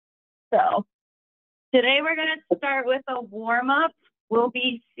So today we're going to start with a warm-up. We'll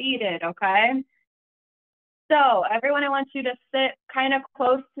be seated, okay? So everyone, I want you to sit kind of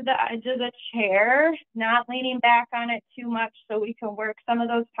close to the edge of the chair, not leaning back on it too much so we can work some of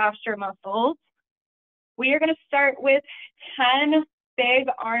those posture muscles. We are going to start with 10 big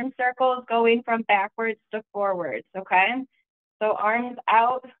arm circles going from backwards to forwards, okay? So arms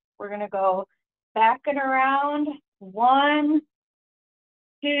out, we're going to go back and around. 1,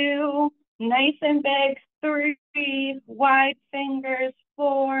 2, nice and big. 3, wide fingers.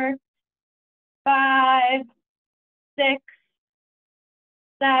 4, 5, 6,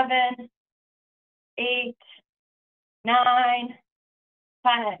 7, 8, 9,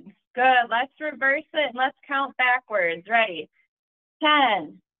 10. Good. Let's reverse it and let's count backwards. Ready?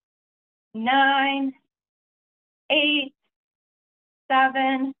 10, 9, 8,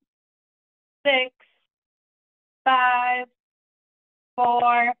 7, 6, 5,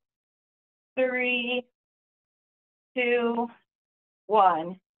 4, 3, 2,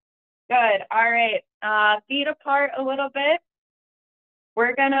 1. Good. All right. Feet apart a little bit.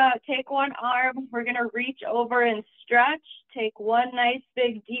 We're going to take one arm. We're going to reach over and stretch. Take one nice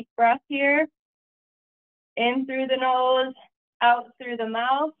big deep breath here. In through the nose, out through the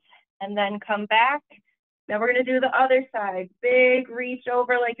mouth, and then come back. Now we're going to do the other side. Big reach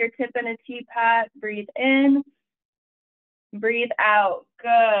over like you're tipping a teapot. Breathe in. Breathe out. Good.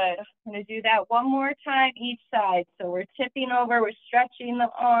 I'm going to do that one more time each side. So we're tipping over. We're stretching the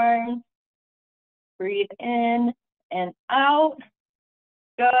arms. Breathe in and out.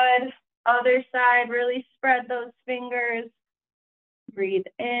 Good. Other side, really spread those fingers. Breathe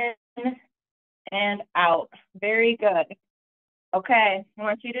in and out. Very good. Okay, I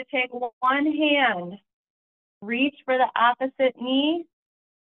want you to take one hand, reach for the opposite knee.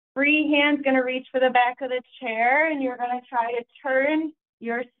 Free hand's going to reach for the back of the chair, and you're going to try to turn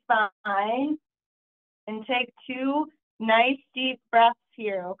your spine and take 2 nice deep breaths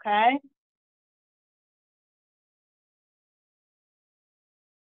here, okay?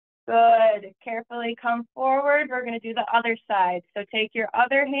 Good. Carefully come forward. We're going to do the other side. So take your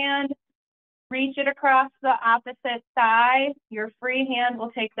other hand, reach it across the opposite thigh. Your free hand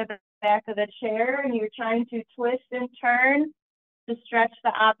will take the back of the chair, and you're trying to twist and turn to stretch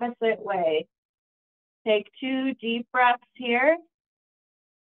the opposite way. Take 2 deep breaths here.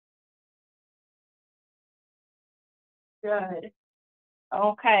 Good.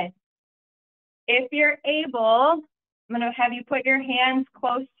 Okay. If you're able, I'm going to have you put your hands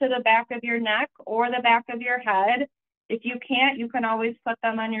close to the back of your neck or the back of your head. If you can't, you can always put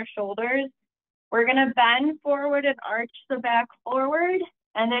them on your shoulders. We're going to bend forward and arch the back forward,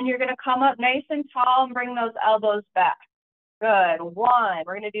 and then you're going to come up nice and tall and bring those elbows back. Good. 1.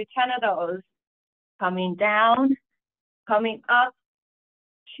 We're going to do 10 of those. Coming down, coming up.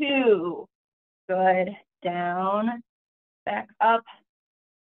 2. Good. Down, back up.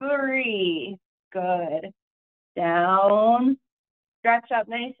 3. Good. Down, stretch up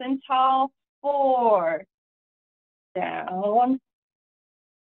nice and tall. 4. Down.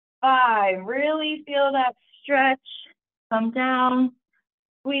 5. Really feel that stretch. Come down.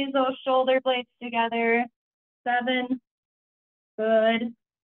 Squeeze those shoulder blades together. 7. Good.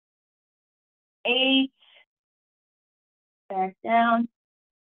 8. Back down.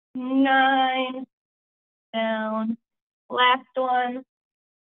 9. Down. Last one.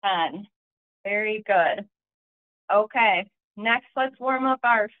 10. Very good. Okay. Next, let's warm up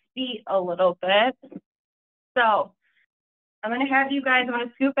our feet a little bit. So I'm going to have you guys, I'm going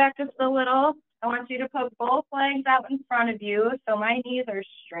to scoot back just a little. I want you to put both legs out in front of you so my knees are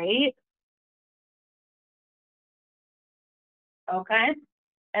straight. Okay?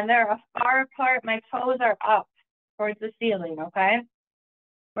 And they're far apart. My toes are up towards the ceiling, okay?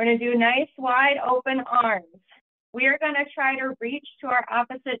 We're going to do nice wide open arms. We are going to try to reach to our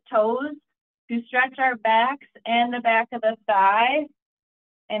opposite toes to stretch our backs and the back of the thigh.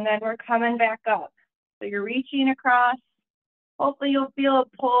 And then we're coming back up. So you're reaching across. Hopefully you'll feel a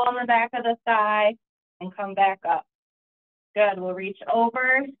pull on the back of the thigh and come back up. Good. We'll reach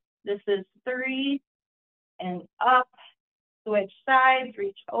over. This is 3 and up. Switch sides.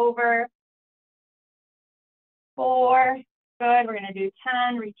 Reach over. 4. Good. We're going to do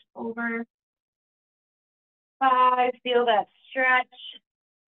 10. Reach over. 5. Feel that stretch.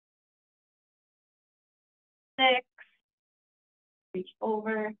 6. Reach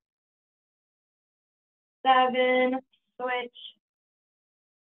over. 7. Switch.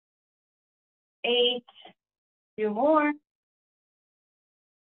 8. 2 more.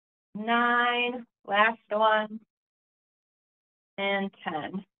 9. Last one. And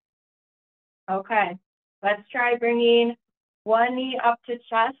 10. Okay. Let's try bringing One knee up to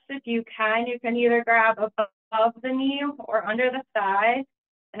chest. If you can either grab above the knee or under the thigh.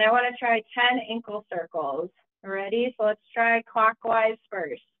 And I want to try 10 ankle circles. Ready? So let's try clockwise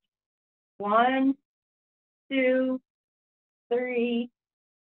first. 1, 2, 3,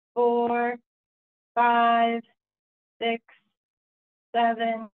 4, 5, 6,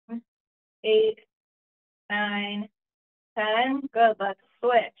 7, 8, 9, 10. Good. Let's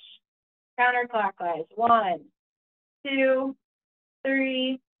switch. Counterclockwise. 1, 2,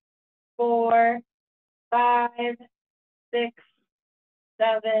 3, 4, 5, 6,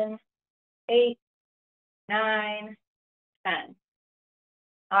 7, 8, 9, 10.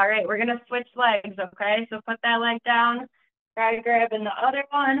 All right, we're gonna switch legs, okay? So put that leg down, try grabbing the other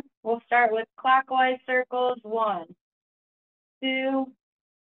one. We'll start with clockwise circles. 1, 2,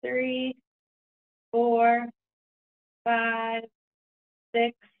 3, 4, 5,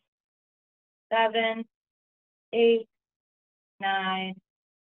 6, 7, 8, 9,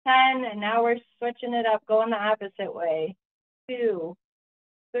 10. And now we're switching it up, going the opposite way. 2,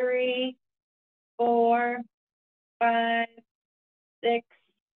 3, 4, 5, 6,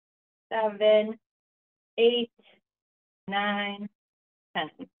 7, 8, 9, 10.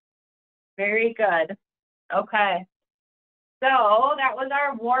 Very good. Okay. So that was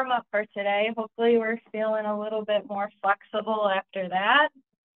our warm up for today. Hopefully we're feeling a little bit more flexible after that.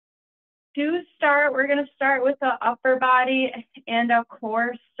 To start, we're going to start with the upper body and a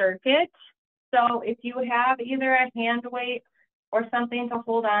core circuit. So if you have either a hand weight or something to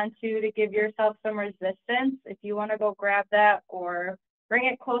hold on to give yourself some resistance, if you want to go grab that or bring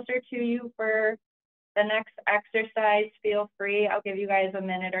it closer to you for the next exercise, feel free. I'll give you guys a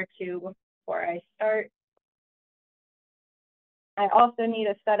minute or two before I start. I also need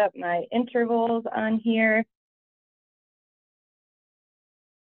to set up my intervals on here.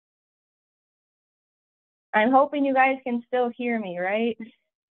 I'm hoping you guys can still hear me, right?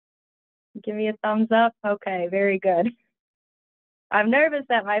 Give me a thumbs up. Okay, very good. I'm nervous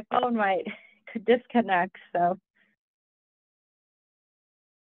that my phone might disconnect, so.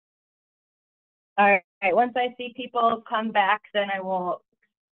 All right, once I see people come back, then I will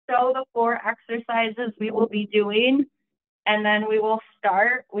show the 4 exercises we will be doing, and then we will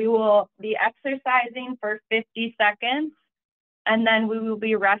start. We will be exercising for 50 seconds, and then we will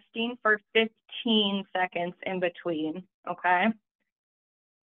be resting for 15 seconds in between, okay? I'm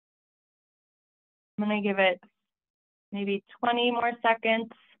gonna give it maybe 20 more seconds.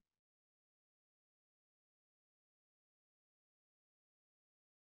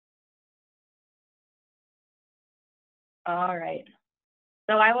 All right.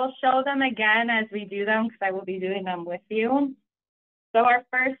 So I will show them again as we do them because I will be doing them with you. So our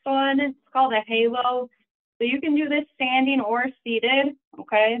first one is called a halo. So you can do this standing or seated,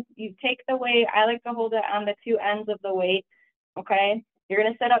 okay? You take the weight. I like to hold it on the 2 ends of the weight, okay? You're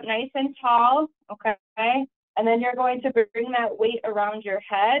gonna sit up nice and tall, okay? And then you're going to bring that weight around your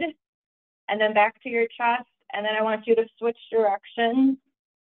head and then back to your chest. And then I want you to switch directions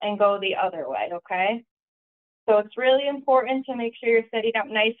and go the other way, okay? So it's really important to make sure you're sitting up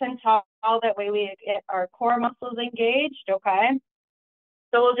nice and tall. That way we get our core muscles engaged, okay?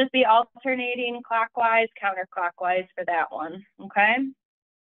 So we'll just be alternating clockwise, counterclockwise for that one, okay?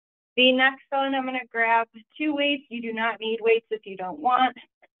 The next one, I'm gonna grab 2 weights. You do not need weights if you don't want.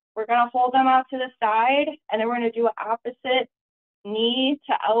 We're gonna hold them out to the side, and then we're gonna do an opposite knee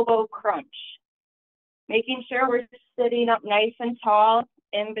to elbow crunch. Making sure we're sitting up nice and tall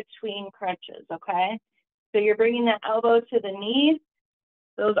in between crunches, okay? So you're bringing the elbow to the knee.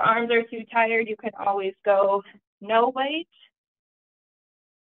 Those arms are too tired, you can always go no weight.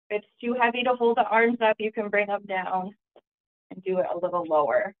 If it's too heavy to hold the arms up, you can bring them down and do it a little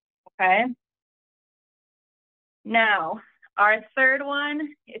lower, okay? Now, our third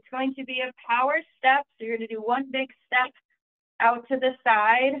one, it's going to be a power step. So you're gonna do 1 big step out to the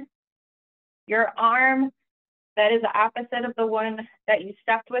side. Your arm that is the opposite of the one that you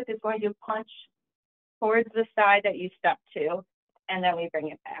stepped with is going to punch towards the side that you stepped to, and then we bring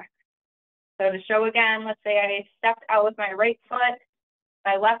it back. So to show again, let's say I stepped out with my right foot,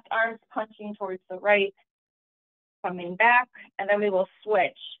 my left arm's punching towards the right, coming back, and then we will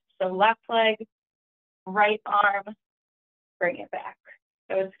switch. So left leg, right arm, bring it back.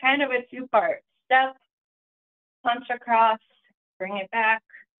 So it's kind of a 2-part. Step, punch across, bring it back,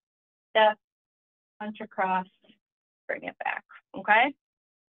 step, punch across, bring it back, okay?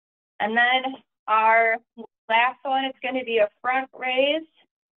 And then our last one is going to be a front raise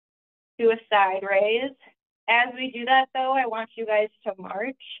to a side raise. As we do that, though, I want you guys to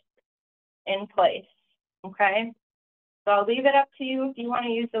march in place, okay? So I'll leave it up to you if you want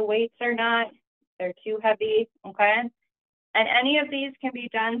to use the weights or not. They're too heavy, okay? And any of these can be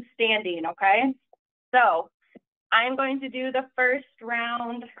done standing, okay? So I'm going to do the first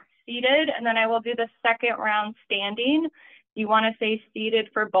round seated, and then I will do the second round standing. If you want to say seated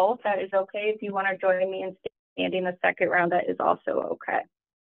for both, that is okay. If you want to join me in standing the second round, that is also okay.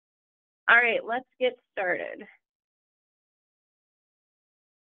 All right, let's get started.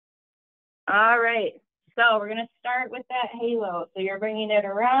 All right, so we're going to start with that halo. So you're bringing it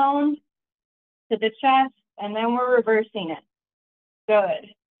around to the chest, and then we're reversing it.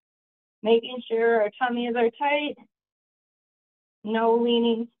 Good. Making sure our tummies are tight. No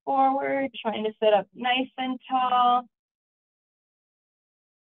leaning forward, trying to sit up nice and tall.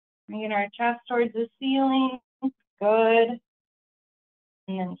 Bringing our chest towards the ceiling. Good.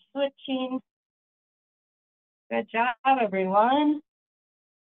 And then switching. Good job, everyone.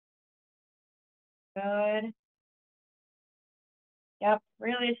 Good. Yep,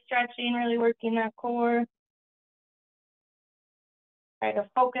 really stretching, really working that core. Try to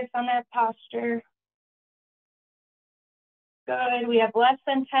focus on that posture. Good, we have less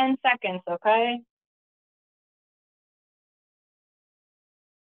than 10 seconds, okay?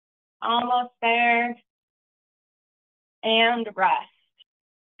 Almost there. And rest.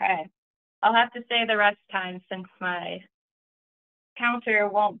 Okay, I'll have to say the rest time since my counter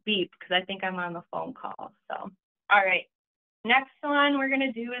won't beep because I think I'm on the phone call, so. All right, next one we're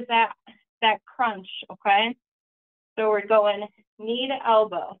gonna do is that crunch, okay? So we're going knee to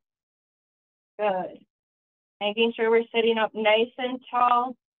elbow. Good. Making sure we're sitting up nice and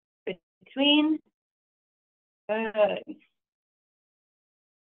tall between. Good.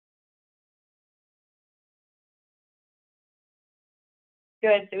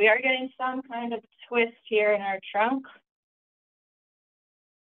 Good, so we are getting some kind of twist here in our trunk.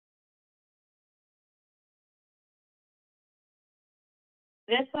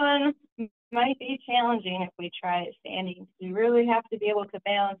 This one might be challenging if we try it standing. You really have to be able to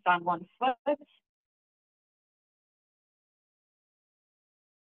balance on one foot.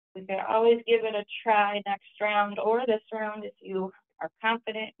 We could always give it a try next round or this round if you are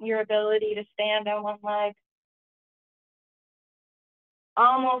confident in your ability to stand on one leg.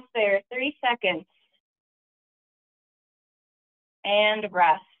 Almost there, 3 seconds. And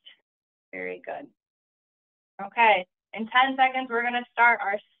rest. Very good. Okay, in 10 seconds, we're gonna start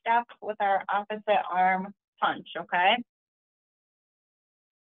our step with our opposite arm punch, okay?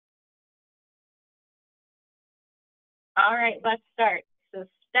 All right, let's start. So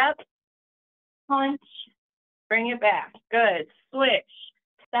step, punch, bring it back. Good. Switch,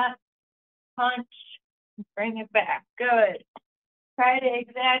 step, punch, bring it back. Good. Try to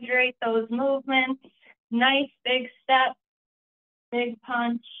exaggerate those movements. Nice big step, big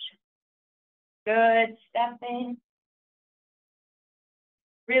punch. Good. Stepping.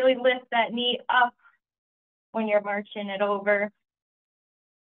 Really lift that knee up when you're marching it over.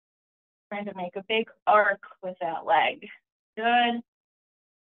 Trying to make a big arc with that leg. Good.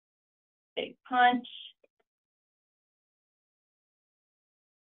 Big punch.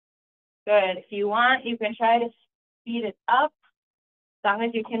 Good. If you want, you can try to speed it up as long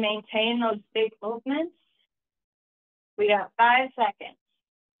as you can maintain those big movements. We got 5 seconds.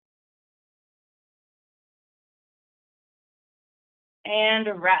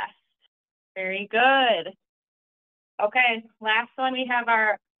 And rest. Very good. Okay, last one, we have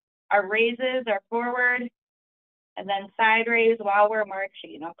our raises, our forward, and then side raise while we're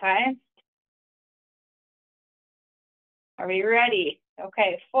marching, okay? Are we ready?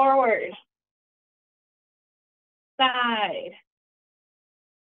 Okay, forward, side,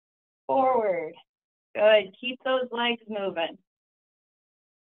 forward. Good, keep those legs moving.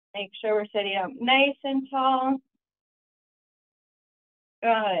 Make sure we're sitting up nice and tall.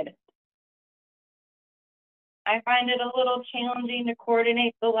 Good. I find it a little challenging to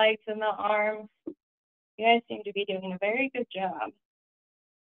coordinate the legs and the arms. You guys seem to be doing a very good job.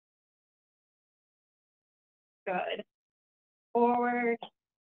 Good. Forward,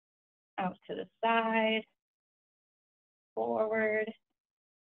 out to the side, forward.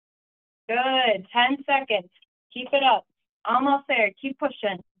 Good, 10 seconds. Keep it up. Almost there, keep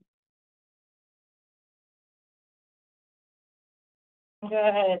pushing.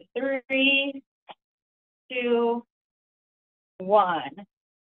 Good, 3, 2, 1.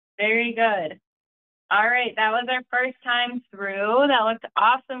 Very good. All right, that was our first time through. That looked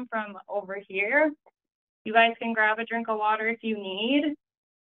awesome from over here. You guys can grab a drink of water if you need.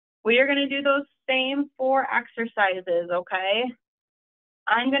 We are gonna do those same 4 exercises, okay?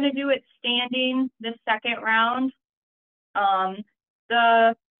 I'm gonna do it standing this second round.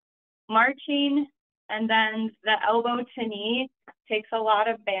 The marching and then the elbow to knee takes a lot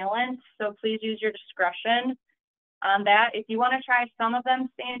of balance, so please use your discretion. on that. If you want to try some of them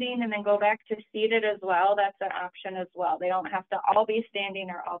standing and then go back to seated as well, that's an option as well. They don't have to all be standing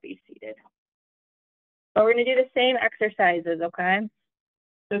or all be seated. But we're going to do the same exercises, okay?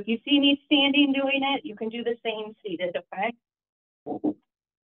 So if you see me standing doing it, you can do the same seated, okay?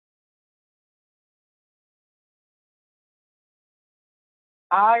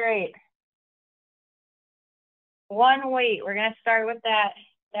 All right. One weight. We're going to start with that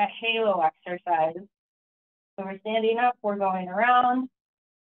halo exercise. So we're standing up, we're going around,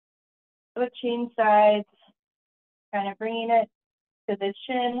 switching sides, kind of bringing it to the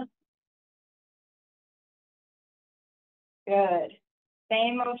chin. Good.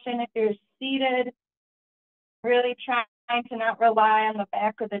 Same motion if you're seated. Really trying to not rely on the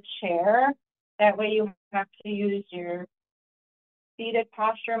back of the chair. That way you have to use your seated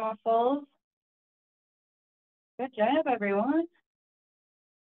posture muscles. Good job, everyone.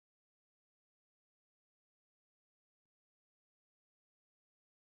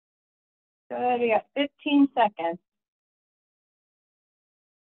 Good, we got 15 seconds.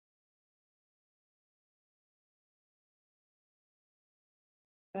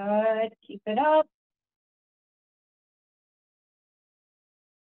 Good, keep it up.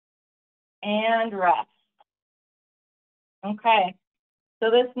 And rest. Okay,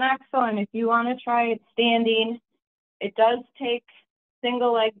 so this next one, if you want to try it standing, it does take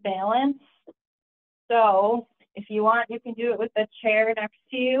single leg balance. So if you want, you can do it with the chair next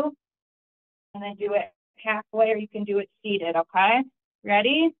to you and then do it halfway, or you can do it seated, okay?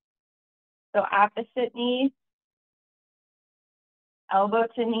 Ready? So opposite knee, elbow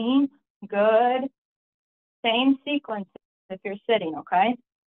to knee, good. Same sequence if you're sitting, okay?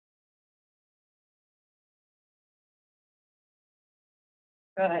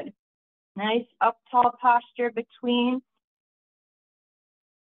 Good. Nice up tall posture between.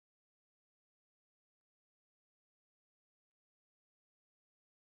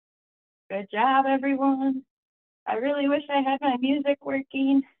 Good job, everyone. I really wish I had my music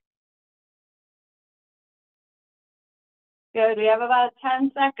working. Good, we have about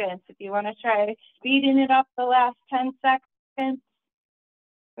 10 seconds. If you want to try speeding it up the last 10 seconds,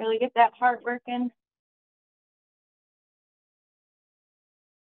 really get that heart working.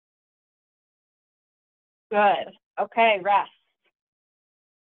 Good, okay, rest.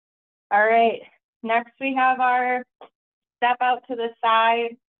 All right, next we have our step out to the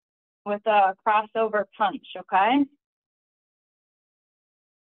side with a crossover punch, okay?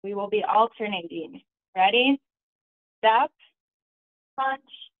 We will be alternating. Ready? Step, punch,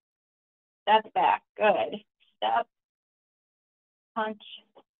 step back. Good. Step, punch,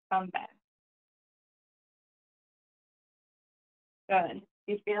 come back. Good. If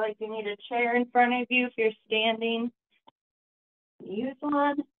you feel like you need a chair in front of you, if you're standing, use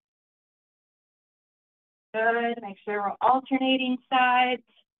one. Good. Make sure we're alternating sides.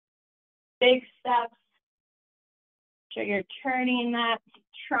 Big steps. Make sure you're turning that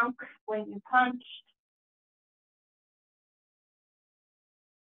trunk when you punch.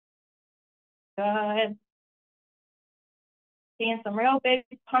 Good. Seeing some real big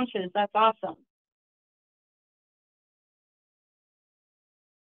punches. That's awesome.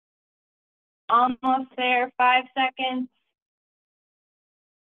 Almost there. 5 seconds.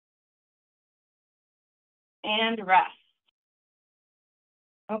 And rest.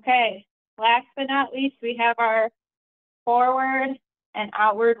 Okay. Last but not least, we have our forward and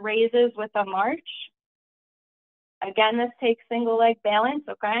outward raises with a march. Again, this takes single leg balance,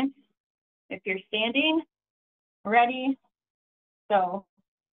 okay? If you're standing, ready, so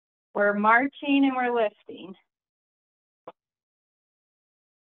we're marching and we're lifting.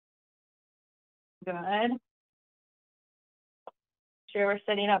 Good. Sure we're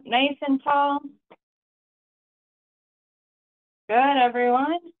sitting up nice and tall. Good,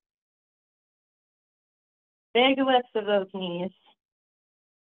 everyone. Big lifts of those knees.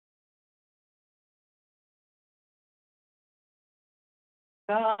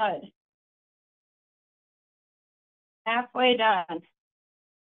 Good. Halfway done.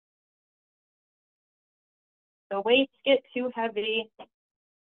 The weights get too heavy.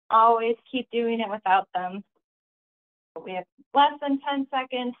 Always keep doing it without them. We have less than 10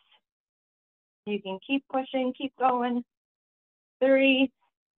 seconds. You can keep pushing, keep going. 3,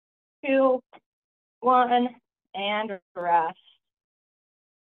 2, 1, and rest.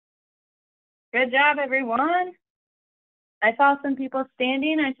 Good job, everyone. I saw some people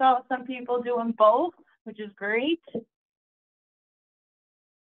standing. I saw some people doing both, which is great.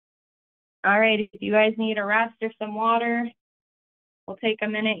 All right, if you guys need a rest or some water, we'll take a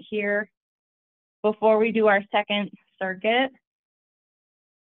minute here before we do our second circuit.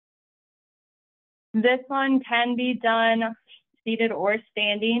 This one can be done seated or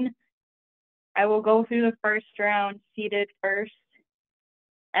standing. I will go through the first round seated first,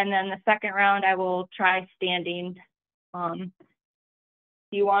 and then the second round I will try standing. If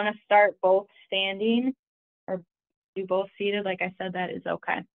you want to start both standing or do both seated, like I said, that is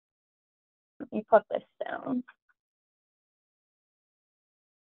okay. Let me put this down.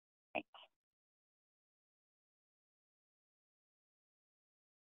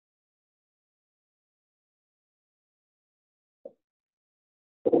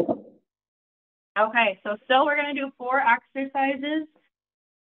 Okay, so still we're going to do 4 exercises.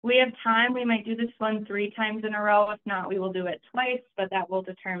 We have time. We might do this one 3 times in a row. If not, we will do it twice, but that will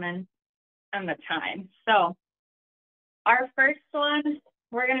determine on the time. So our first one,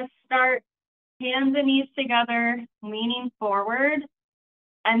 we're going to start hands and knees together, leaning forward.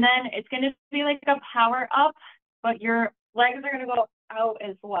 And then it's going to be like a power up, but your legs are going to go out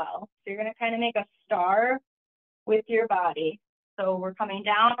as well. So you're going to kind of make a star with your body. So we're coming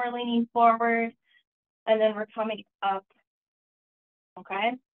down, we're leaning forward, and then we're coming up,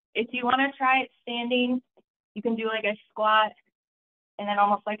 okay? If you want to try it standing, you can do like a squat and then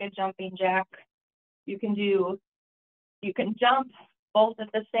almost like a jumping jack. You can jump both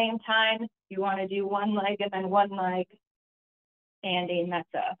at the same time. If you want to do one leg and then one leg standing,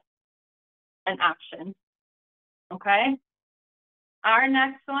 that's an option, okay? Our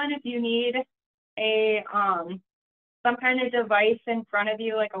next one, if you need a some kind of device in front of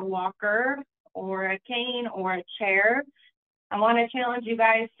you, like a walker or a cane or a chair, I want to challenge you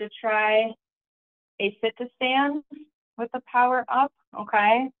guys to try a sit to stand with the power up,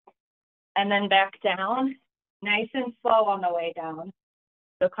 okay? And then back down, nice and slow on the way down.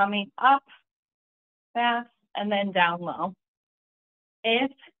 So coming up fast and then down low. If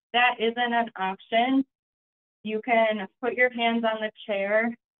that isn't an option, you can put your hands on the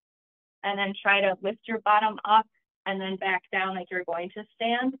chair and then try to lift your bottom up and then back down like you're going to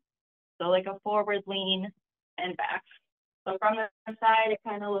stand. So like a forward lean and back. So from the side, it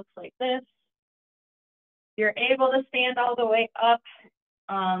kind of looks like this. You're able to stand all the way up,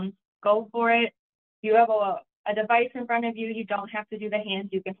 go for it. You have a device in front of you. You don't have to do the hands.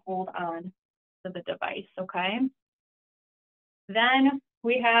 You can hold on to the device, okay? Then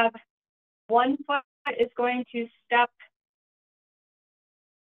we have one foot is going to step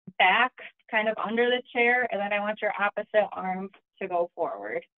back, kind of under the chair, and then I want your opposite arm to go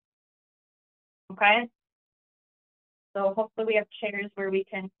forward, okay? So hopefully we have chairs where we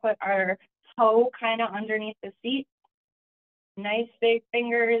can put our toe kind of underneath the seat. Nice big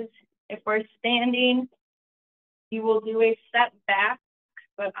fingers. If we're standing, you will do a step back,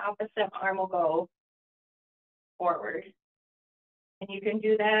 but opposite arm will go forward. And you can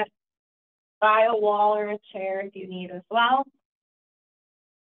do that by a wall or a chair if you need as well.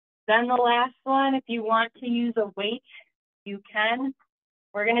 Then the last one, if you want to use a weight, you can.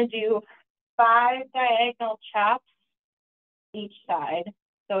 We're going to do 5 diagonal chops each side.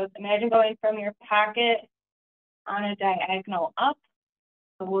 So imagine going from your pocket on a diagonal up.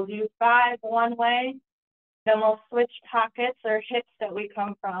 So we'll do 5 one way, then we'll switch pockets or hips that we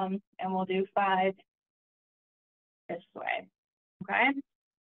come from, and we'll do 5 this way, okay?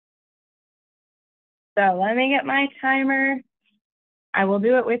 So let me get my timer. I will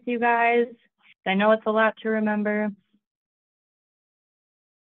do it with you guys. I know it's a lot to remember.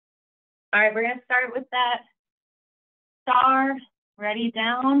 All right, we're gonna start with that star, ready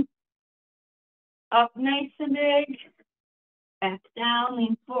down, up nice and big, back down,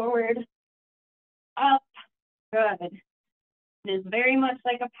 lean forward, up, good. It is very much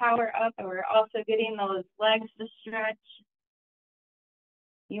like a power up, and we're also getting those legs to stretch.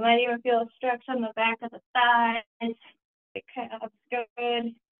 You might even feel a stretch on the back of the thighs, the calves,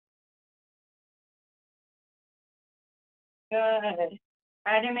 good. Good.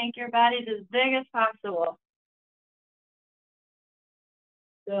 Try to make your bodies as big as possible.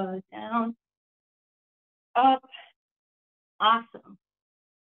 Good, down, up, awesome.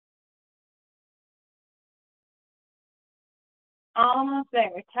 Almost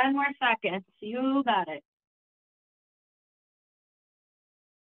there, 10 more seconds, you got it.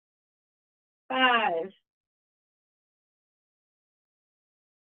 5.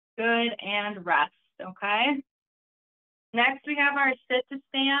 Good, and rest, okay? Next, we have our sit to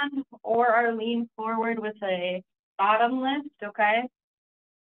stand or our lean forward with a bottom lift, okay?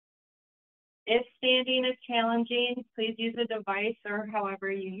 If standing is challenging, please use a device or however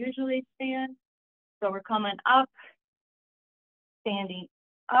you usually stand. So we're coming up, standing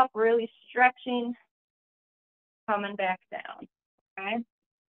up, really stretching, coming back down, okay?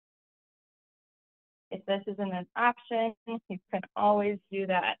 If this isn't an option, you can always do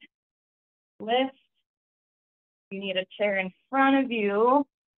that lift you need a chair in front of you,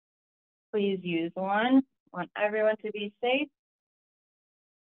 please use one. I want everyone to be safe.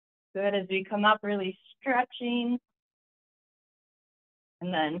 Good, as we come up, really stretching.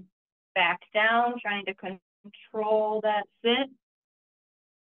 And then back down, trying to control that sit.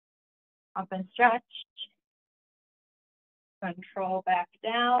 Up and stretch. Control back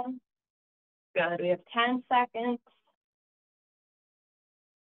down. Good, we have 10 seconds.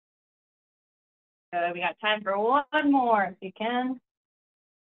 Good, we got time for one more if you can.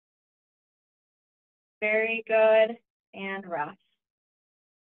 Very good, and rest.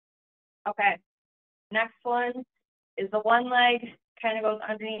 Okay, next one is the one leg kind of goes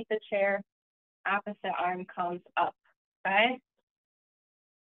underneath the chair, opposite arm comes up, okay?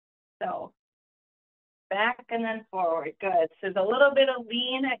 So back and then forward, good. So there's a little bit of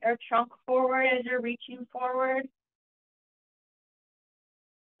lean at your trunk forward as you're reaching forward.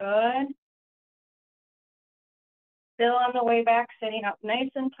 Good. Still on the way back, sitting up nice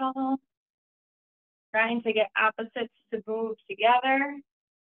and tall. Trying to get opposites to move together.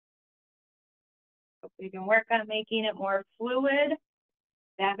 If we can work on making it more fluid,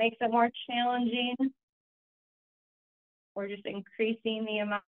 that makes it more challenging. We're just increasing the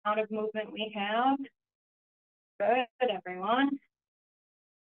amount of movement we have. Good, everyone.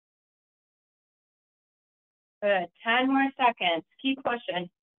 Good, 10 more seconds. Keep pushing.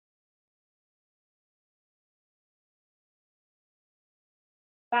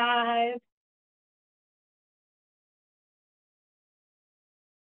 5.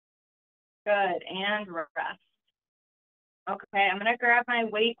 Good, and rest. Okay, I'm gonna grab my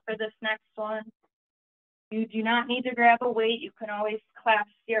weight for this next one. You do not need to grab a weight. You can always clasp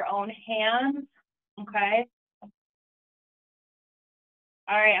your own hands, okay?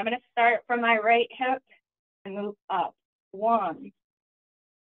 All right, I'm gonna start from my right hip and move up. 1,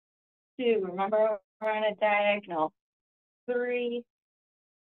 2, remember we're on a diagonal. 3,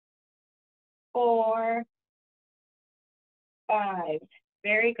 4, 5.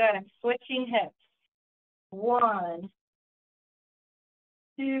 Very good, I'm switching hips. 1,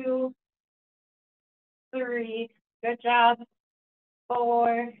 2, 3, good job.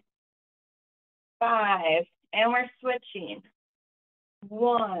 4, 5, and we're switching.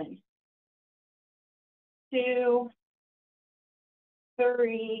 1, 2,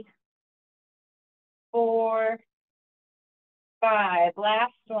 3, 4, 5.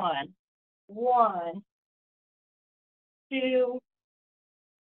 Last one. 1, 2,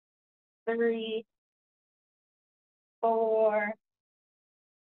 3, 4,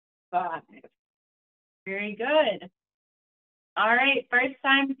 5. Very good. All right, first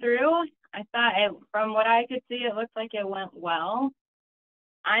time through, I thought from what I could see, it looked like it went well.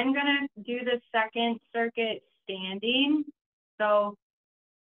 I'm gonna do the second circuit standing. So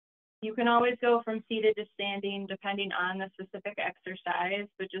you can always go from seated to standing depending on the specific exercise,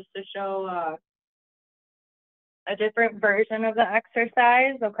 but just to show a different version of the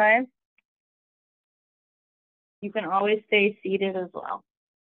exercise, okay? You can always stay seated as well.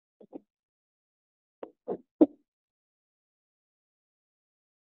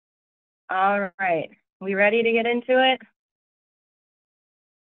 All right, we ready to get into it?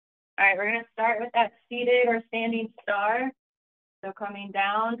 All right, we're gonna start with that seated or standing star. So coming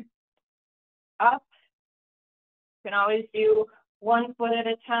down, up. You can always do 1 foot at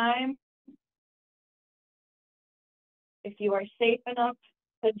a time. If you are safe enough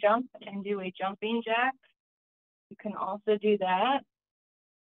to jump and do a jumping jack, you can also do that.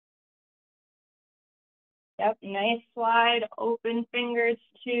 Yep, nice slide, open fingers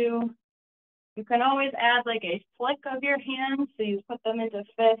too. You can always add like a flick of your hands, so you put them into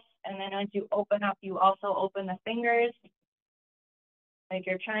fists, and then as you open up, you also open the fingers. Like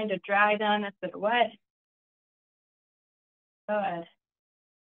you're trying to dry them if they're wet. Good.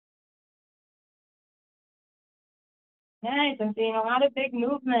 Nice, I'm seeing a lot of big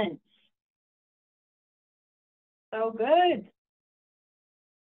movements. So good.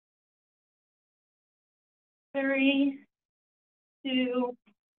 3, 2,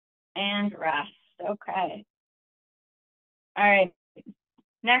 and rest. Okay. All right.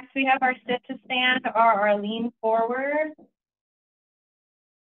 Next, we have our sit to stand or our lean forward.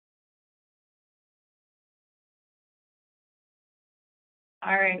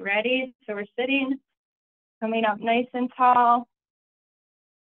 All right, ready? So we're sitting, coming up nice and tall.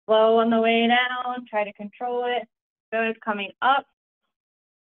 Slow on the way down, try to control it. Good, coming up,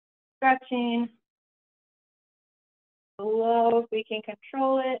 stretching. Slow if we can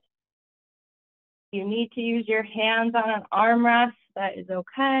control it. You need to use your hands on an armrest, that is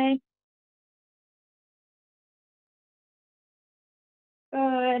okay.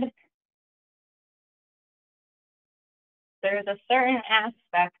 Good. there's a certain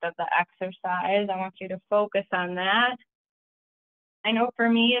aspect of the exercise. I want you to focus on that. I know for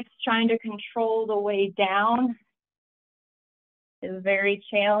me, it's trying to control the way down is very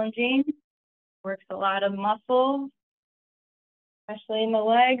challenging. Works a lot of muscles, especially in the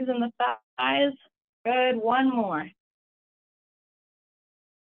legs and the thighs. Good, one more.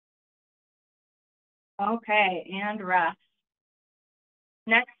 Okay, and rest.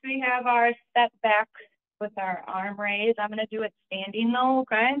 Next, we have our step back with our arm raised. I'm gonna do it standing though,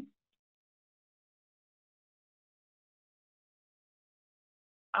 okay?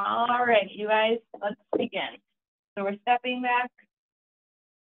 All right, you guys, let's begin. So we're stepping back,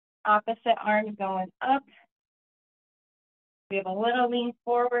 opposite arm going up. We have a little lean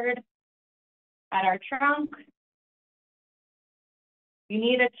forward at our trunk. You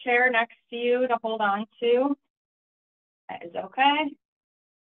need a chair next to you to hold on to. That is okay.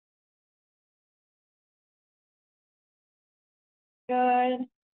 Good.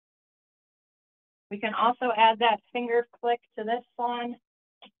 We can also add that finger flick to this one.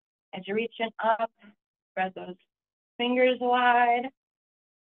 As you're reaching up, spread those fingers wide.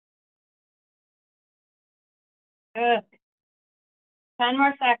 Good. 10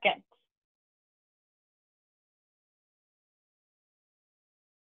 more seconds.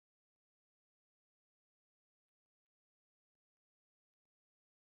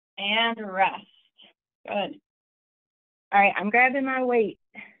 And rest. Good. All right, I'm grabbing my weight.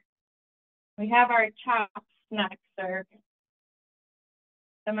 We have our chops next, sir. So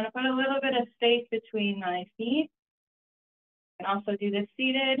I'm gonna put a little bit of space between my feet. And also do this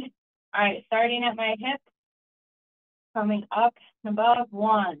seated. All right, starting at my hip, coming up and above,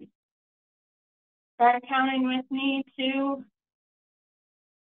 1. Start counting with me, 2,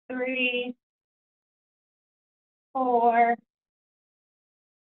 3, 4,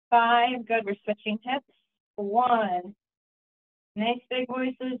 5. Good, we're switching hips. 1. Nice big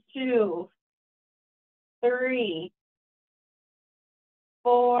voices, 2, 3,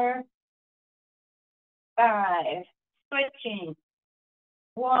 4, 5. Switching.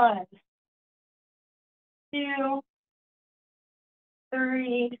 1, 2,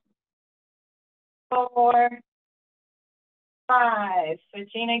 3, 4, 5.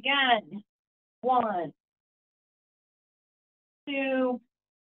 Switching again. 1, 2,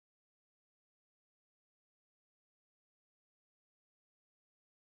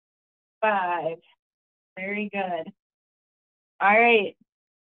 5. Very good. All right.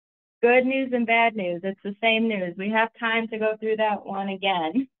 Good news and bad news. It's the same news. We have time to go through that one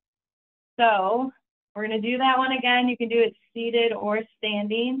again. So we're going to do that one again. You can do it seated or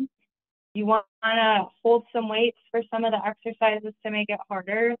standing. You want to hold some weights for some of the exercises to make it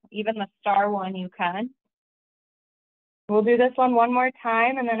harder. Even the star one you can. We'll do this one more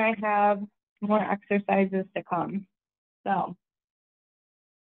time, and then I have more exercises to come. So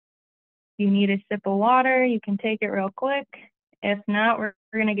if you need a sip of water, you can take it real quick. If not, we're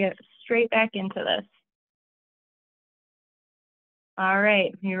going to get straight back into this. All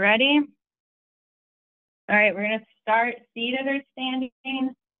right, you ready? All right, we're going to start seated or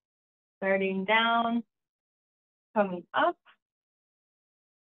standing, starting down, coming up,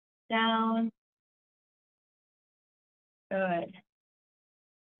 down. Good.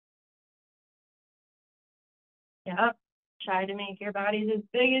 Yep. Try to make your bodies as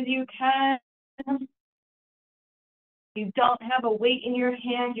big as you can. If you don't have a weight in your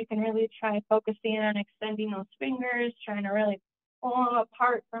hand, you can really try focusing on extending those fingers, trying to really pull them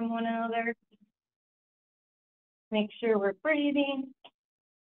apart from one another. Make sure we're breathing.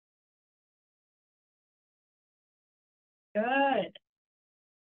 Good.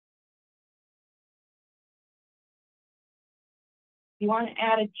 If you want to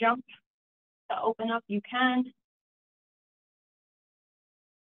add a jump to open up, you can.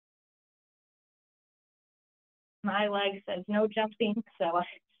 My leg says no jumping, so I'm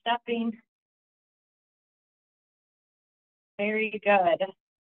stepping. Very good.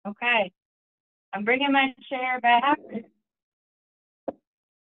 Okay. I'm bringing my chair back.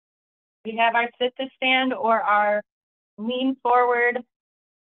 We have our sit to stand or our lean forward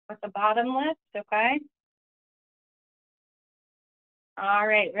with the bottom lift, okay? All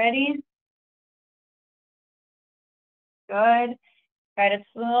right, ready? Good. Try to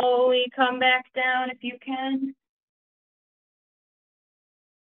slowly come back down if you can.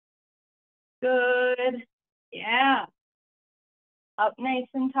 Good. Yeah. Up nice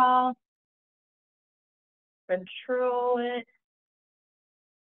and tall. Control it.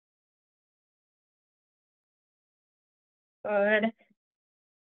 Good.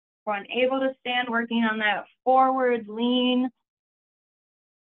 When able to stand, working on that forward lean.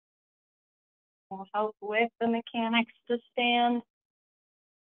 We'll help with the mechanics to stand.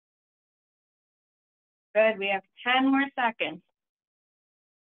 Good, we have 10 more seconds.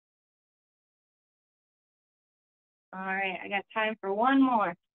 All right, I got time for one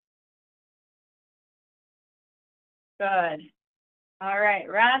more. Good. All right,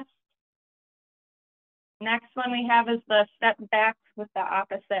 rest. Next one we have is the step back with the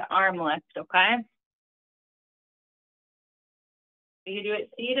opposite arm lift, okay? You do it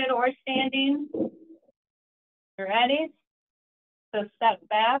seated or standing. You ready? So step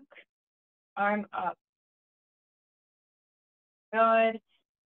back, arm up. Good.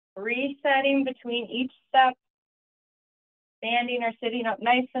 Resetting between each step, standing or sitting up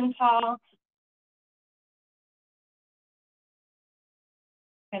nice and tall.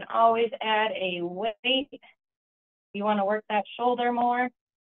 You can always add a weight. You want to work that shoulder more.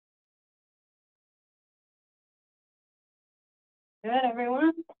 Good,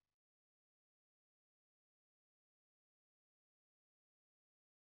 everyone.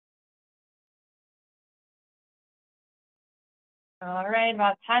 All right,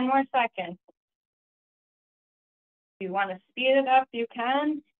 about 10 more seconds. If you want to speed it up, you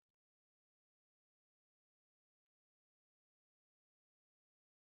can.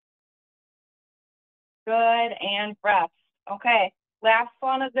 Good, and rest. Okay, last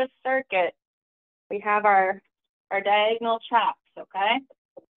one of this circuit. We have our diagonal chops, okay?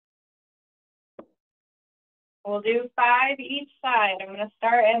 We'll do 5 each side. I'm gonna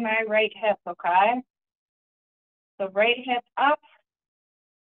start at my right hip, okay? So right hip up.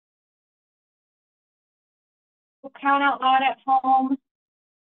 We'll count out loud at home.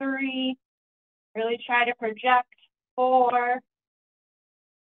 3, really try to project. 4,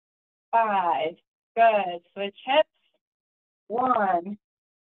 5, good. Switch hips. 1,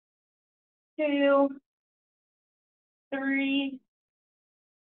 2, 3,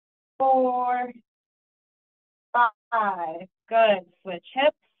 4, 5, good. Switch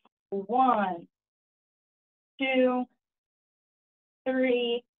hips. 1, 2,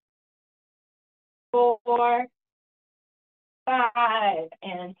 3, 4, 5,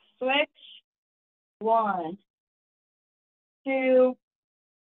 and switch. 1, 2,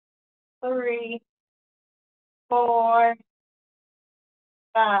 3, 4,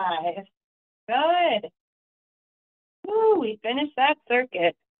 5. Good. Woo, we finished that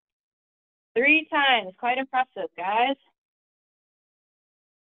circuit 3 times. Quite impressive, guys.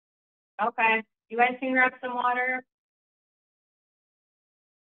 Okay, you guys can grab some water.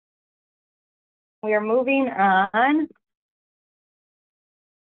 We are moving on.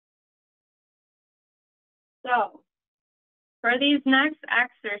 So, for these next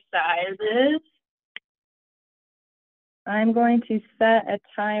exercises, I'm going to set a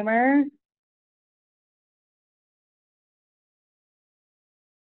timer.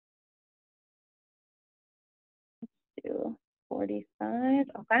 To 45,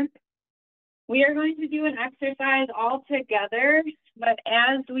 okay. We are going to do an exercise all together, but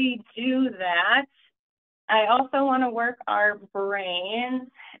as we do that, I also want to work our brains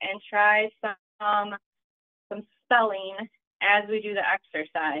and try some spelling as we do the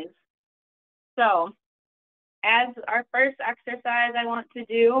exercise. So, as our first exercise I want to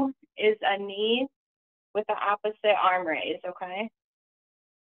do is a knee with the opposite arm raise, okay?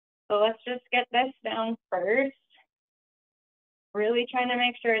 So let's just get this down first. Really trying to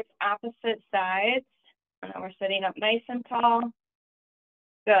make sure it's opposite sides. And then we're sitting up nice and tall.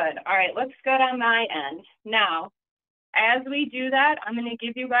 Good. All right, looks good on my end. Now, as we do that, I'm going to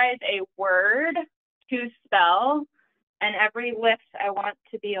give you guys a word to spell. And every lift, I want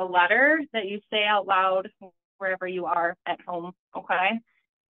to be a letter that you say out loud wherever you are at home, okay?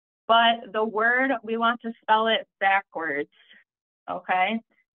 But the word, we want to spell it backwards, okay?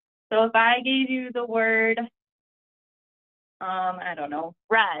 So if I gave you the word, I don't know,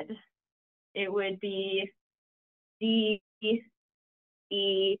 red, it would be D-E-R,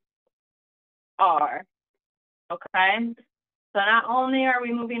 okay? So not only are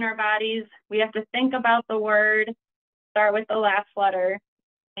we moving our bodies, we have to think about the word, start with the last letter,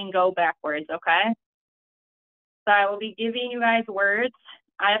 and go backwards, okay? So I will be giving you guys words.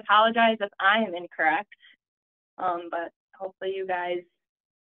 I apologize if I am incorrect, but hopefully you guys,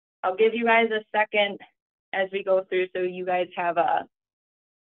 I'll give you guys a second as we go through so you guys have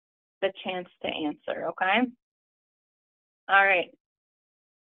the chance to answer, okay? All right.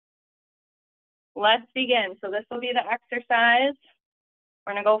 Let's begin. So this will be the exercise.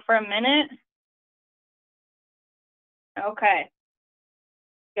 We're gonna go for a minute. Okay.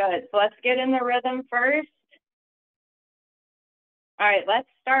 Good. So let's get in the rhythm first. All right, let's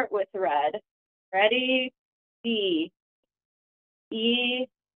start with red. Ready? D, E,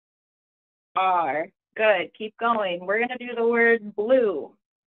 R. Good. Keep going. We're going to do the word blue.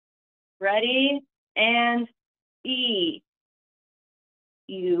 Ready? And E.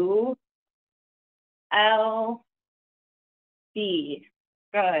 U. L. D.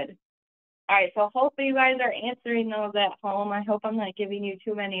 Good. All right, so hopefully you guys are answering those at home. I hope I'm not giving you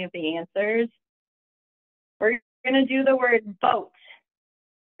too many of the answers. We're going to do the word boat.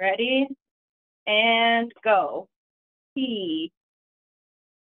 Ready? And go. P.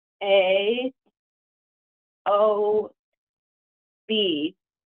 A. O. B.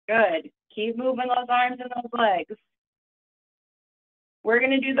 Good. Keep moving those arms and those legs. We're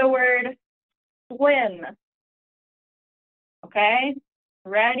going to do the word swim. Okay?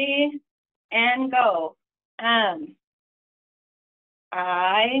 Ready? And go. M.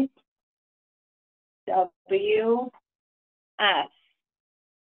 I. W. S.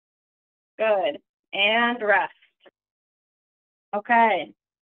 Good. And rest. Okay.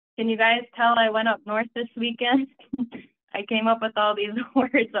 Can you guys tell I went up north this weekend? I came up with all these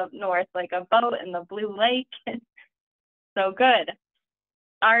words up north, like a boat and the blue lake. So good.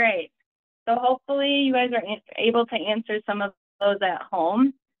 All right. So hopefully you guys are able to answer some of those at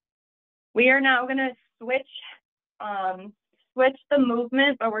home. We are now going to switch the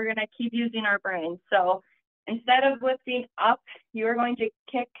movement, but we're going to keep using our brain. So instead of lifting up, you're going to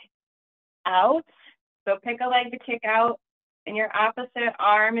kick out. So pick a leg to kick out, and your opposite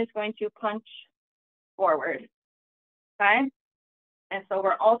arm is going to punch forward. Okay? And so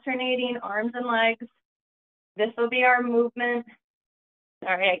we're alternating arms and legs. This will be our movement.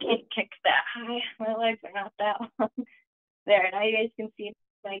 Sorry, I can't kick that high. My legs are not that long. There, now you guys can see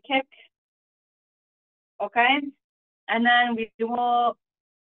my kick. Okay? And then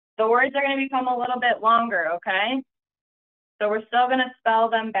the words are going to become a little bit longer, okay? So we're still going to spell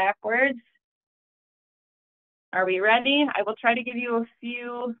them backwards. Are we ready? I will try to give you a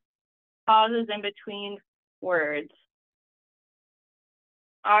few pauses in between words.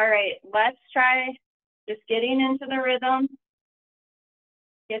 All right, let's try just getting into the rhythm.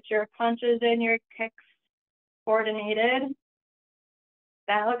 Get your punches and your kicks coordinated.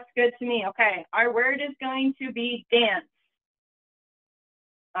 That looks good to me. Okay, our word is going to be dance.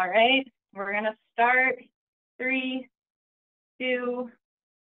 All right, we're going to start. 3, 2,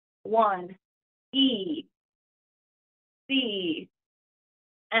 1. E. C.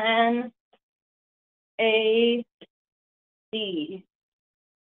 N. A. D.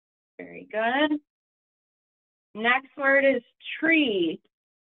 Very good. Next word is tree.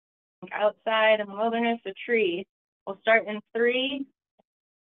 Outside in the wilderness, a tree. We'll start in 3,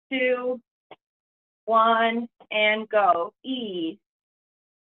 2, 1, and go. E.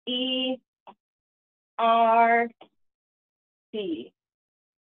 E. R. T.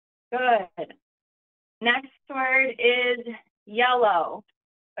 Good. Next word is yellow.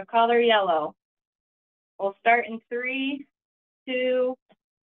 The color yellow. We'll start in 3, 2,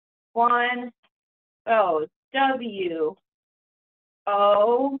 1, go. W.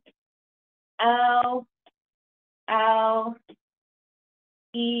 O. L. L.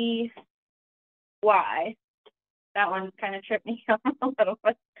 E. Y. That one kind of tripped me up a little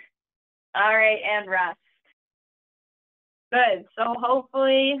bit. All right, and rest. Good. So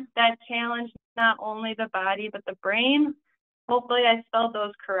hopefully that challenged not only the body, but the brain. Hopefully I spelled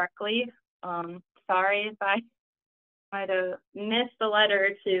those correctly. Sorry if I might have missed a letter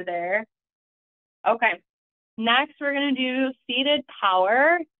or two there. Okay. Next, we're going to do seated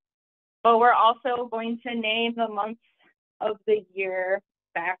power, but we're also going to name the months of the year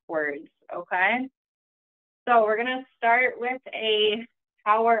backwards, okay? So we're going to start with a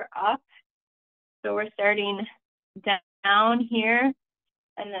power up. So we're starting down here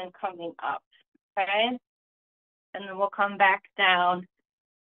and then coming up, okay? And then we'll come back down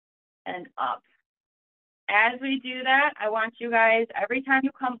and up. As we do that, I want you guys, every time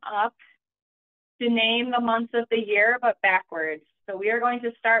you come up, to name the months of the year, but backwards. So we are going to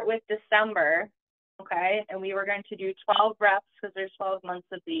start with December, okay? And we were going to do 12 reps because there's 12 months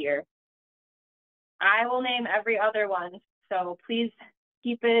of the year. I will name every other one, so please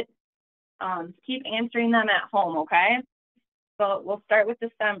keep answering them at home, okay? So we'll start with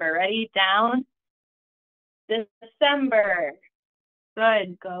December. Ready? Down. December.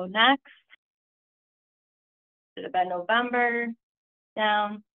 Good. Go next. Should have been November.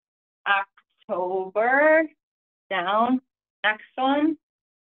 Down. October. Down. Next one.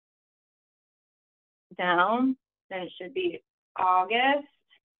 Down. Then it should be August.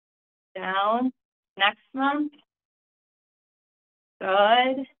 Down. Next month.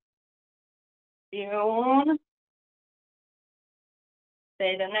 Good. June.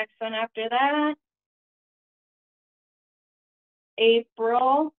 Say the next one after that.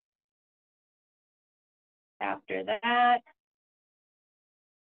 April. After that,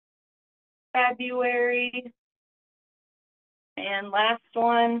 February. And last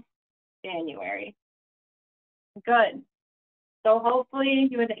one, January. Good. So hopefully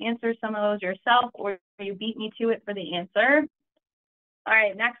you would answer some of those yourself, or you beat me to it for the answer. All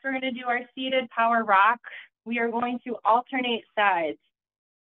right, next we're going to do our seated power rock. We are going to alternate sides.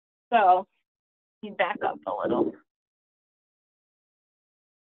 So you back up a little.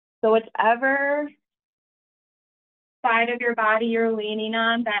 So whichever side of your body you're leaning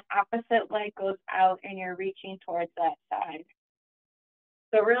on, that opposite leg goes out and you're reaching towards that side.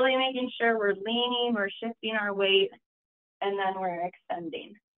 So really making sure we're leaning, we're shifting our weight, and then we're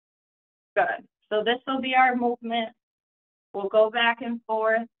extending. Good. So this will be our movement. We'll go back and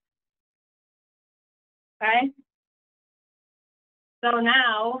forth. Okay? So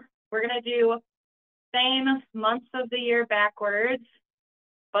now we're going to do same months of the year backwards,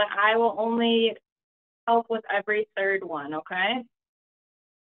 but I will only help with every third one, okay?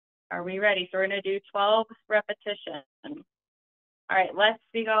 Are we ready? So we're going to do 12 repetitions. All right, let's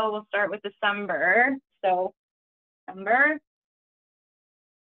go. We'll start with December. So December,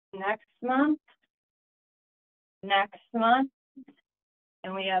 next month,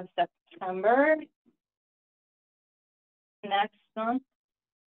 and we have September, next month,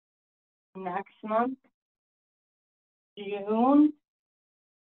 June,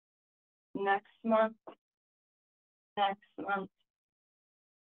 next month,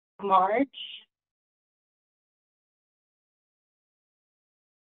 March.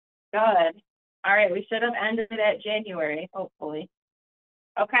 Good. All right, we should have ended at January, hopefully.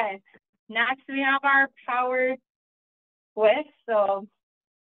 Okay, next we have our power twist. So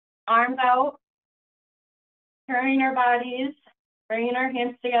arms out, turning our bodies, bringing our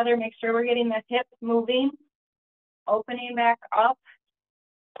hands together, make sure we're getting the hips moving, opening back up,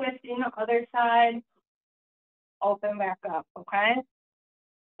 twisting the other side, open back up, okay?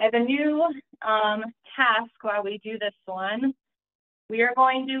 I have a new task while we do this one. We are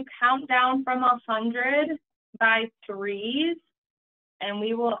going to count down from 100 by threes, and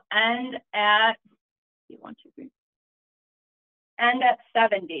we will end at, 1, 2, 3, end at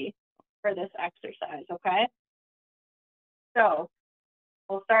 70 for this exercise, okay? So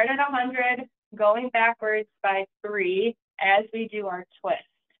we'll start at 100, going backwards by 3 as we do our twist,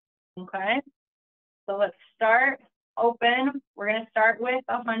 okay? So let's start open. We're going to start with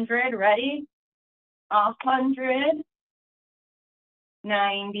 100. Ready? 100,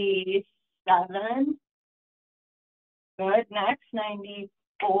 97. Good. Next,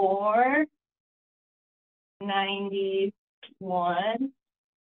 94, 91.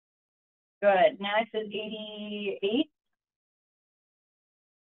 Good. Next is 88,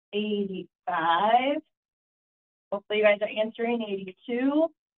 85. Hopefully you guys are answering. 82,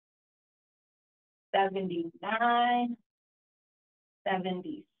 79,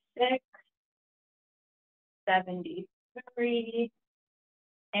 76, 73,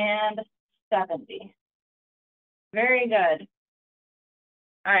 and 70. Very good.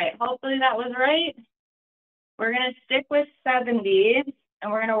 All right, hopefully that was right. We're going to stick with 70, and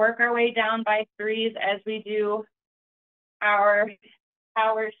we're going to work our way down by threes as we do our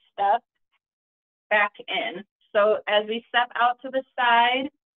power step back in. So as we step out to the side,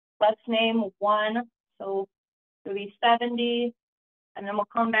 let's name one. So it'll be 70, and then we'll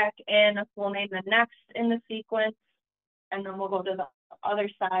come back in. We'll name the next in the sequence, and then we'll go to the other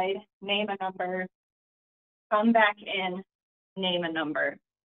side, name a number, come back in, name a number.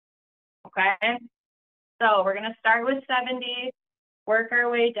 Okay? So we're going to start with 70, work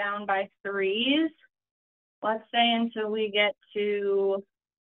our way down by threes. Let's say until we get to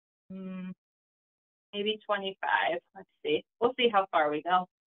maybe 25. Let's see. We'll see how far we go.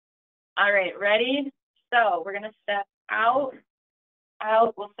 All right, ready? So we're going to step out.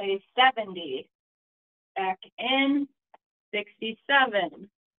 We'll say 70. Back in, 67.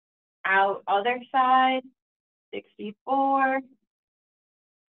 Out, other side, 64.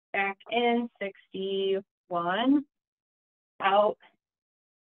 Back in, 61. Out,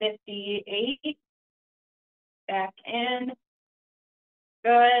 58. Back in.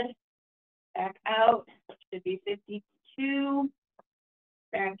 Good. Back out, should be 52.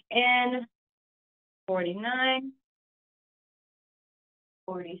 Back in, 49.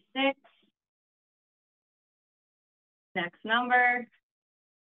 46. Next number,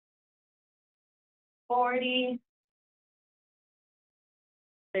 40.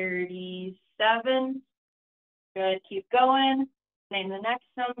 37. Good, keep going. Name the next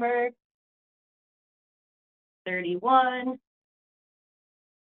number. 31.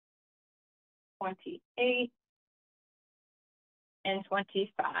 28. And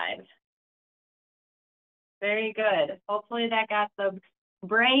 25. Very good. Hopefully that got the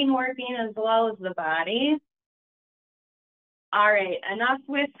brain working as well as the body. All right, enough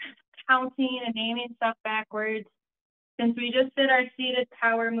with counting and naming stuff backwards. Since we just did our seated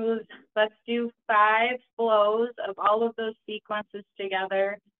power moves, let's do 5 flows of all of those sequences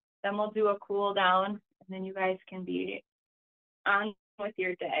together. Then we'll do a cool down, and then you guys can be on with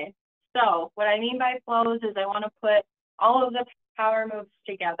your day. So what I mean by flows is I want to put all of the power moves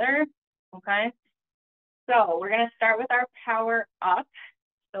together, okay? So we're going to start with our power up.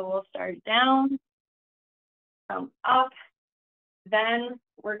 So we'll start down, come up, then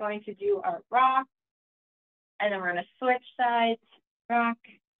we're going to do our rock, and then we're going to switch sides, rock,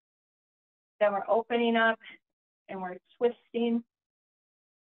 then we're opening up, and we're twisting,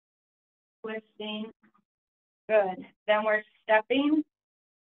 twisting, good. Then we're stepping,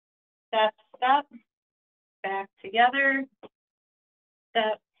 step, step, back together,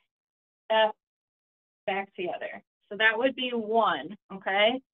 step, step, back together. So that would be 1,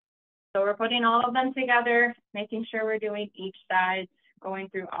 okay? So we're putting all of them together, making sure we're doing each side, going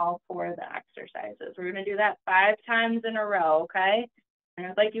through all 4 of the exercises. We're gonna do that 5 times in a row, okay? And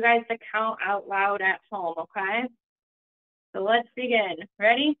I'd like you guys to count out loud at home, okay? So let's begin.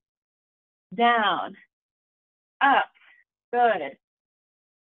 Ready? Down, up, good.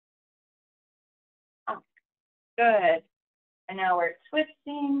 Up, good. And now we're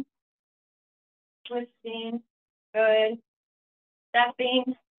twisting, twisting, good.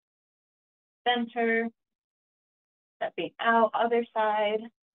 Stepping, center, stepping out, other side,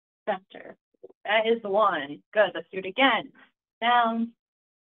 center. That is 1. Good, let's do it again. Down,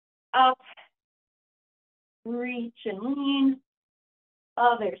 up, reach and lean,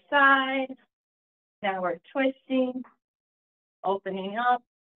 other side. Now we're twisting, opening up,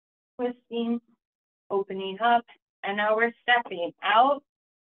 twisting, opening up, and now we're stepping out,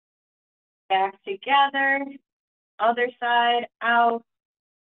 back together, other side, out,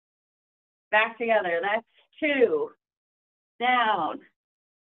 back together. That's 2. Down,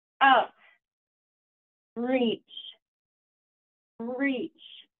 up, reach, reach,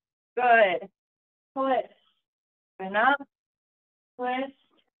 good, twist, and up, twist,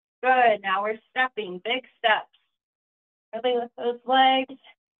 good. Now we're stepping, big steps. Really lift those legs,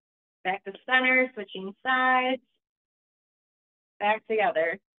 back to center, switching sides, back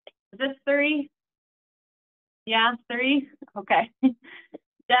together. Is this 3? Yeah, 3? Okay.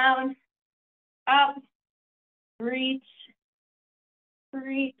 Down, up, reach,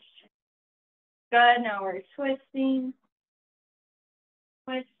 reach. Good, now we're twisting,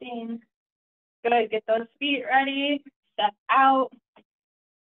 twisting. Good, get those feet ready. Step out,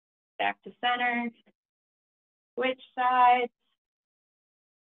 back to center. Switch sides,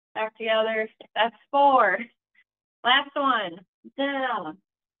 back together. That's 4. Last one. Down,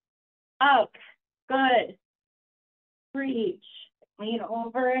 up, good. Reach, lean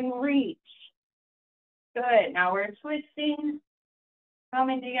over and reach. Good, now we're twisting,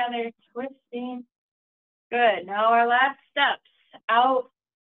 coming together, twisting. Good, now our last steps. Out,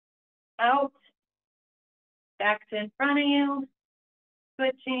 out, back to in front of you,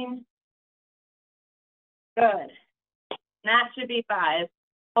 switching. Good. That should be 5,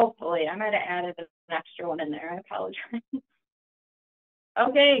 hopefully. I might have added an extra one in there, I apologize.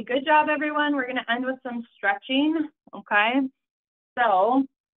 Okay, good job, everyone. We're gonna end with some stretching, okay? So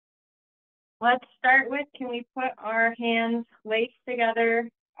let's start with, can we put our hands laced together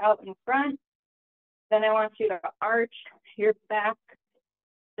out in front? Then I want you to arch your back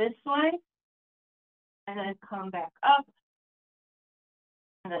this way, and then come back up,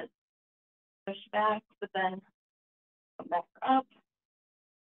 and then push back, but then come back up.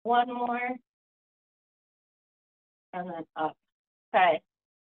 1 more, and then up. Okay.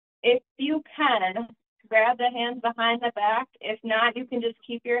 If you can, grab the hands behind the back. If not, you can just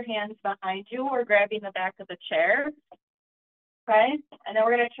keep your hands behind you or grabbing the back of the chair. Okay, and then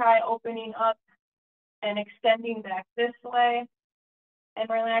we're going to try opening up and extending back this way and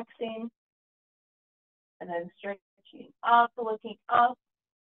relaxing. And then stretching up, looking up,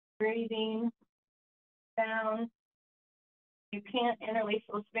 breathing down. You can't interlace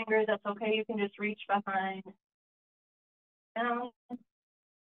those fingers, that's okay. You can just reach behind. Down.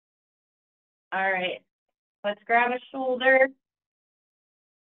 All right, let's grab a shoulder,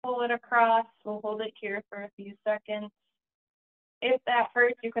 pull it across. We'll hold it here for a few seconds. If that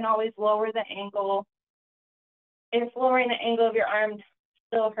hurts, you can always lower the angle. If lowering the angle of your arm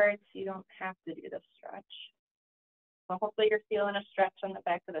still hurts, you don't have to do the stretch. So hopefully you're feeling a stretch on the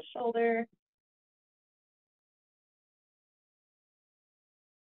back of the shoulder.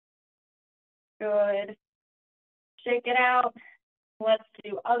 Good. Shake it out. Let's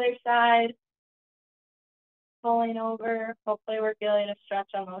do other side. pulling over. Hopefully we're feeling a stretch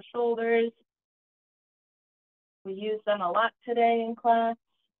on those shoulders. We use them a lot today in class.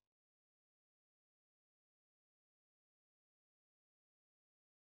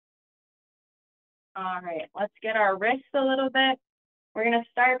 All right, let's get our wrists a little bit. We're gonna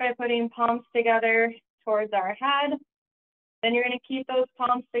start by putting palms together towards our head. Then you're gonna keep those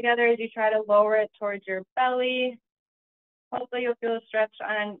palms together as you try to lower it towards your belly. Hopefully you'll feel a stretch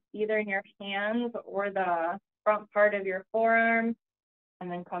on either in your hands or the front part of your forearm. And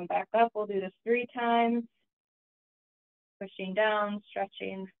then come back up. We'll do this 3 times. Pushing down,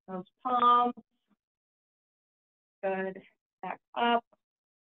 stretching those palms. Good. Back up.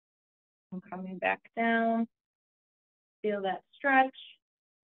 And coming back down. Feel that stretch.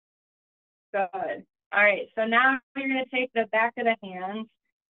 Good. All right, so now you're going to take the back of the hands.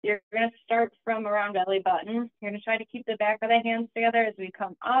 You're going to start from around belly button. You're going to try to keep the back of the hands together as we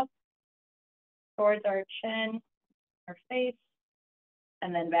come up towards our chin, our face,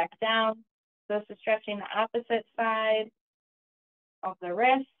 and then back down. So this is stretching the opposite side of the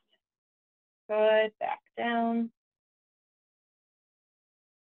wrist. Good. Back down.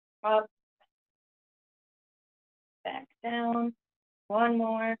 Up. Back down. One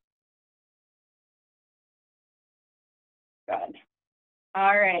more. Good.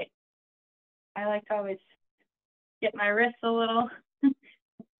 All right. I like to always get my wrists a little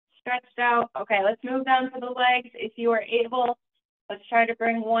stretched out. Okay, let's move down to the legs. If you are able, let's try to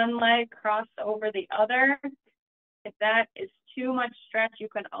bring one leg crossed over the other. If that is too much stretch, you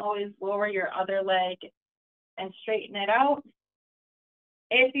can always lower your other leg and straighten it out.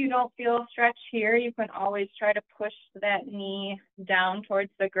 If you don't feel stretch here, you can always try to push that knee down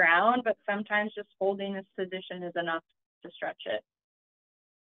towards the ground, but sometimes just holding this position is enough to stretch it.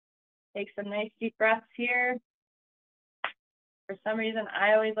 Take some nice deep breaths here. For some reason,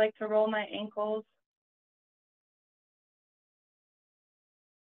 I always like to roll my ankles.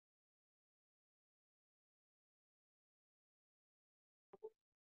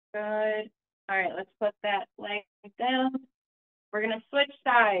 Good. All right, let's put that leg down. We're gonna switch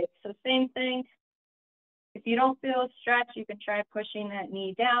sides. So same thing. If you don't feel a stretch, you can try pushing that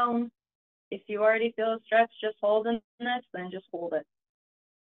knee down. If you already feel a stretch, just holding this, then just hold it.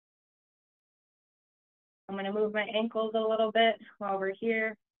 I'm gonna move my ankles a little bit while we're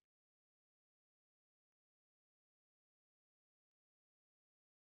here.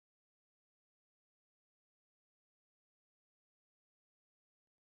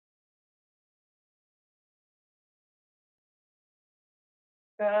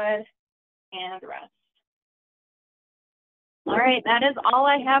 Good. And rest. All right, that is all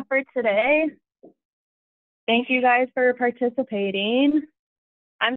I have for today. Thank you guys for participating.